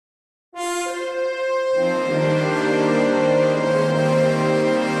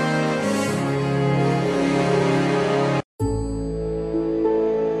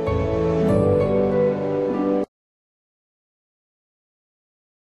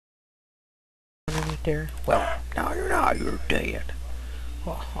there. Well, no, you're not. You're dead.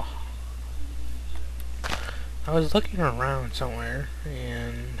 I was looking around somewhere,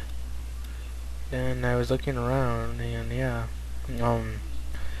 and then I was looking around, and yeah,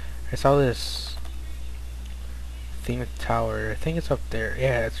 I saw this thing with the tower. I think it's up there.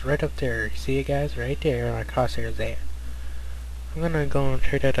 Yeah, it's right up there. You see it, guys? Right there where my crosshair is at. I'm gonna go and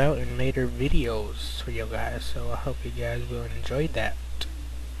check that out in later videos for you guys, so I hope you guys will enjoy that.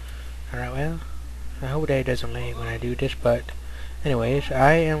 Alright, well, I hope that it doesn't lag when I do this, but anyways,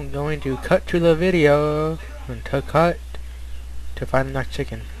 I am going to cut to the video and to cut to find the next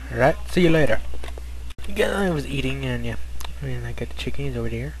chicken. Alright, see you later. Yeah, I was eating, and yeah, and I got the chickens over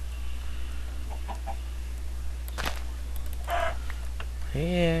there.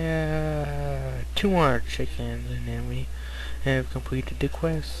 Yeah, 2 more chickens, and then we have completed the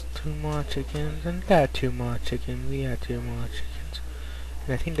quest. 2 more chickens, and got 2 more chickens. We got 2 more chickens.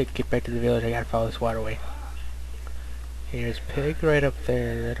 And I think to get back to the village, I gotta follow this waterway. Here's pig right up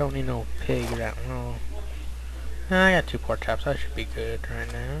there. I don't need no pig that well. I got 2 pork chops. I should be good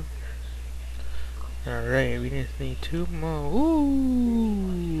right now. Alright, we just need 2 more.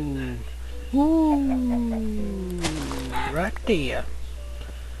 Ooh! Ooh! Right there.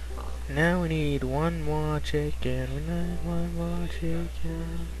 Now we need 1 more chicken. We need 1 more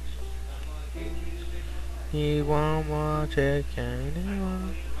chicken. Need 1 more chicken. We need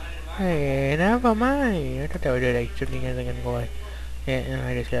 1. Hey, never mind. I thought that would do like something as a good boy. Yeah, and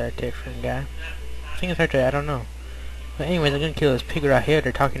I just got a text from the guy. I think it's right there. I don't know. But anyways, I'm gonna kill this pig right here.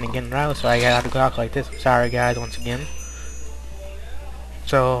 They're talking again now, so I gotta talk like this. I'm sorry, guys, once again.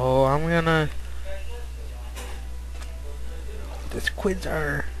 So I'm gonna. The squids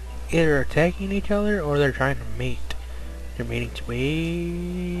are either attacking each other or they're trying to mate. They're mating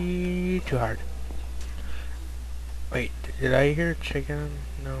way too hard. Wait, did I hear chicken?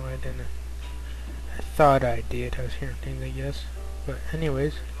 No, I didn't. I thought I did. I was hearing things, I guess. But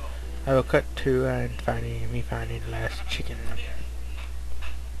anyways, I will cut to finding the last chicken.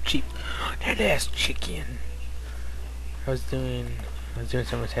 Sheep. That last chicken. I was doing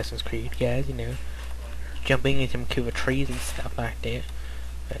some Assassin's Creed, guys, you know, jumping into some cool trees and stuff like that.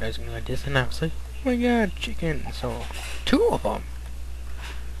 But I was going like this, and I was like, oh my god, chicken! So 2 of them.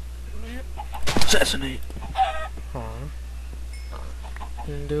 Assassinate. Aw.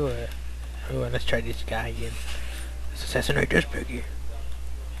 Didn't do it. Oh, let's try this guy again. Let's assassinate this piggy.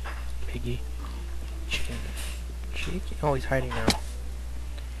 Piggy. Chicken. Chicken. Oh, he's hiding now.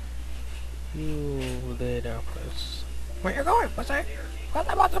 You little puss. Where you going? What's that?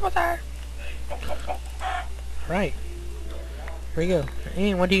 What's that? Right. Here we go.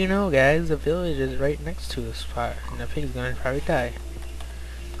 And what do you know, guys? The village is right next to the spot, and the pig's gonna probably die.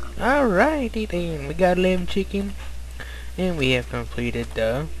 Alrighty then, we got 11 chicken, and we have completed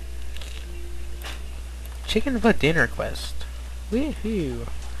the chicken for dinner quest. Woohoo!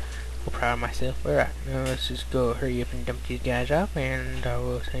 I'm proud of myself. Alright, now let's just go hurry up and dump these guys off, and I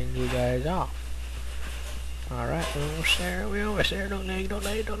will send you guys off. Alright, we almost there, don't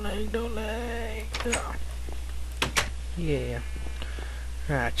lag. Yeah.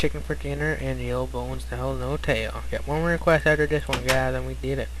 Alright, chicken for dinner and the old bones to hell no tail. Got 1 more request after this one, guys, and we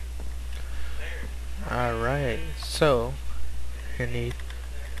did it. Alright, so I need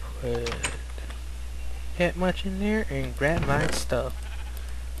to put that much in there and grab my stuff.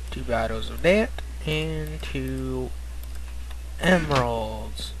 2 bottles of that and 2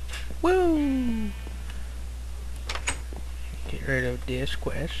 emeralds. Woo! Get rid of this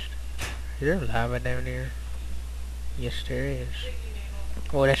quest. Is there lava down there? Yes, there is.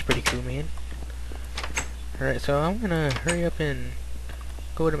 Oh, that's pretty cool, man. Alright, so I'm gonna hurry up and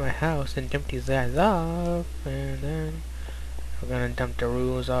go to my house and dump these guys off, and then we're gonna dump the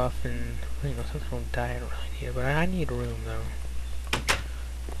rules off, and you know, something will die. I don't really need it, but I need a room though.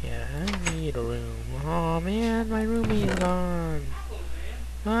 Yeah, I need a room. Oh man, my roomie is gone.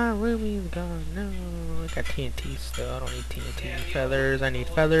 My roomie is gone. No, I got TNT still. I don't need TNT. Feathers. I need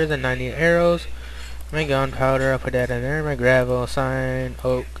feathers, and I need arrows. My gunpowder, I'll put that in there. My gravel, sign,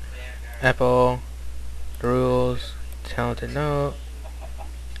 oak, apple, the rules, talented note,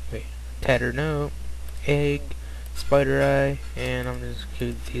 wait, tattered note, egg, spider eye, and I'm just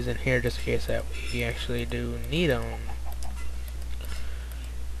gonna put these in here just in case that we actually do need them.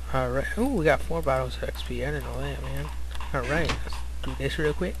 Alright, oh, we got 4 bottles of XP. I didn't know that, man. Alright, let's do this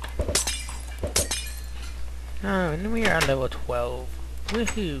real quick. Oh, and then we are at level 12.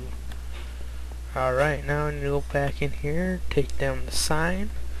 Woohoo! Alright, now I need to go back in here, take down the sign.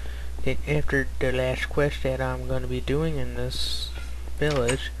 Then after the last quest that I'm going to be doing in this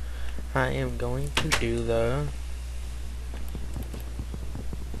village, I am going to do the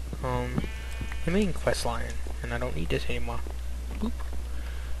the main quest line, and I don't need this anymore. Boop.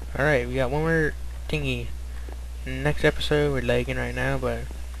 Alright, we got one more thingy. Next episode, we're lagging right now, but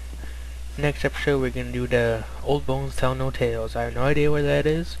next episode we're gonna do the Old Bones Tell No Tales. I have no idea where that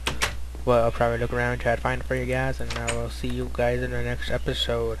is, but I'll probably look around and try to find it for you guys, and I will see you guys in the next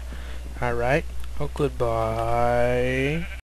episode. Alright, oh goodbye.